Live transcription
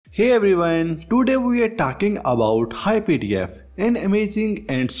Hey everyone, today we are talking about HiPDF, an amazing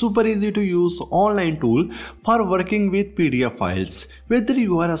and super easy to use online tool for working with PDF files. Whether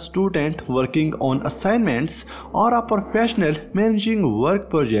you are a student working on assignments or a professional managing work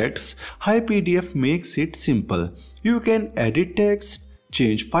projects, HiPDF makes it simple. You can edit text,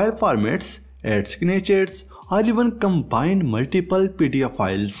 change file formats, add signatures, or even combine multiple PDF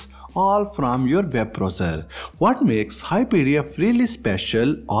files, all from your web browser. What makes HiPDF really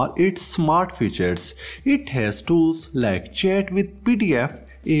special are its smart features. It has tools like chat with PDF,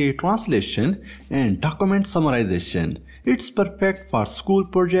 AI translation, and document summarization. It's perfect for school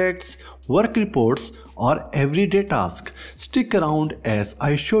projects, work reports, or everyday tasks. Stick around as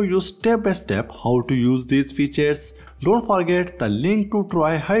I show you step by step how to use these features. Don't forget, the link to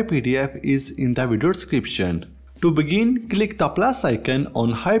try HiPDF is in the video description. To begin, click the plus icon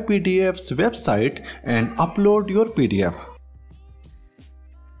on HiPDF's website and upload your PDF.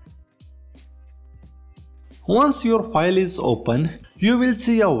 Once your file is open, you will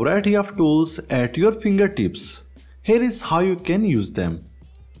see a variety of tools at your fingertips. Here is how you can use them.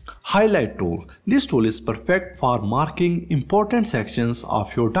 Highlight tool. This tool is perfect for marking important sections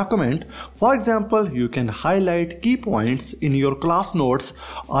of your document. For example, you can highlight key points in your class notes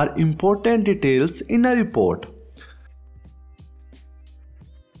or important details in a report.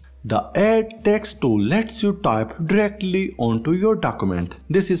 The Add Text tool lets you type directly onto your document.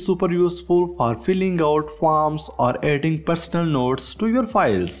 This is super useful for filling out forms or adding personal notes to your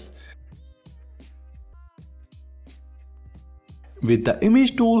files. With the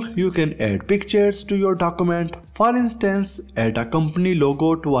Image tool, you can add pictures to your document. For instance, add a company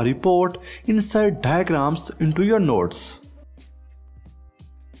logo to a report, insert diagrams into your notes.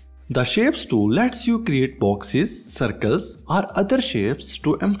 The Shapes tool lets you create boxes, circles, or other shapes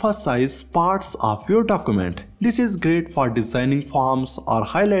to emphasize parts of your document. This is great for designing forms or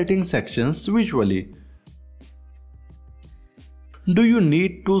highlighting sections visually. Do you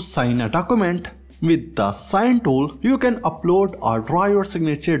need to sign a document? With the Sign tool, you can upload or draw your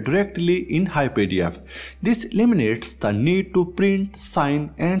signature directly in HiPDF. This eliminates the need to print,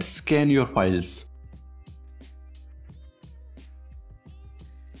 sign, and scan your files.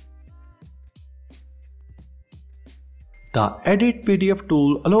 The Edit PDF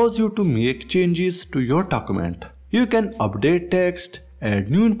tool allows you to make changes to your document. You can update text,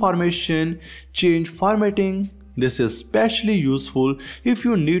 add new information, change formatting. This is especially useful if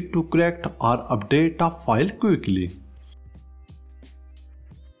you need to correct or update a file quickly.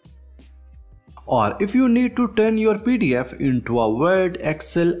 Or if you need to turn your PDF into a Word,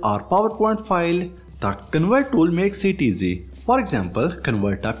 Excel, or PowerPoint file, the Convert tool makes it easy. For example,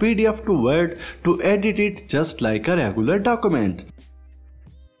 convert a PDF to Word to edit it just like a regular document.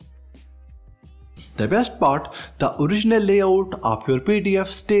 The best part, the original layout of your PDF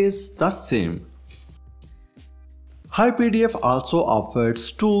stays the same. HiPDF also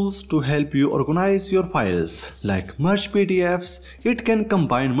offers tools to help you organize your files, like Merge PDFs. It can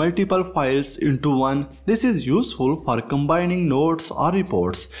combine multiple files into one. This is useful for combining notes or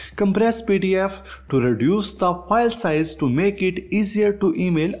reports. Compress PDF to reduce the file size to make it easier to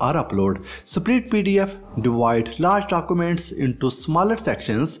email or upload. Split PDF, divide large documents into smaller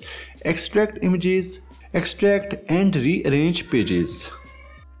sections. Extract images, extract and rearrange pages.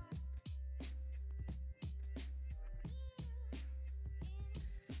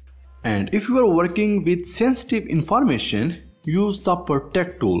 And if you are working with sensitive information, use the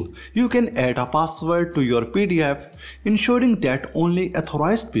Protect tool. You can add a password to your PDF, ensuring that only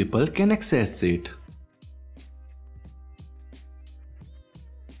authorized people can access it.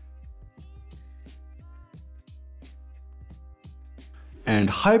 And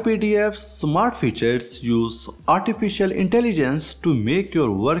HiPDF's smart features use artificial intelligence to make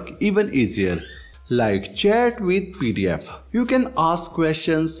your work even easier. Like Chat with PDF. You can ask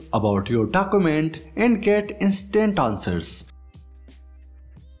questions about your document and get instant answers.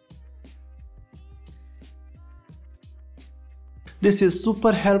 This is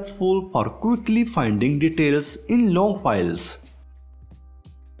super helpful for quickly finding details in long files.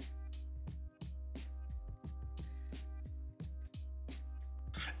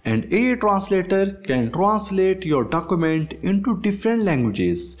 And AI translator can translate your document into different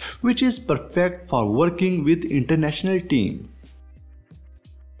languages, which is perfect for working with international teams.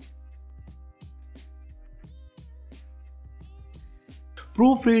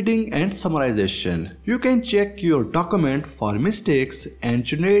 Proofreading and summarization. You can check your document for mistakes and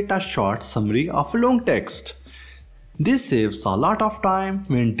generate a short summary of long text. This saves a lot of time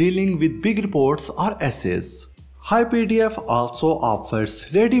when dealing with big reports or essays. HiPDF also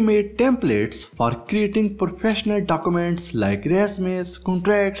offers ready-made templates for creating professional documents like resumes,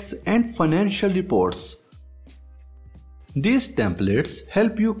 contracts, and financial reports. These templates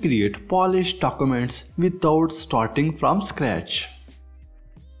help you create polished documents without starting from scratch.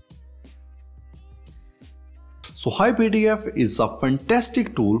 So HiPDF is a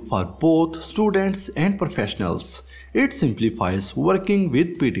fantastic tool for both students and professionals. It simplifies working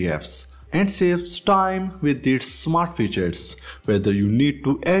with PDFs and saves time with its smart features. Whether you need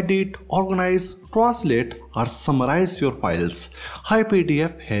to edit, organize, translate, or summarize your files,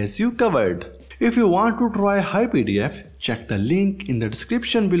 HiPDF has you covered. If you want to try HiPDF, check the link in the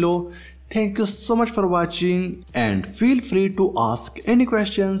description below. Thank you so much for watching and feel free to ask any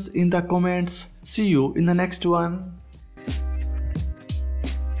questions in the comments. See you in the next one.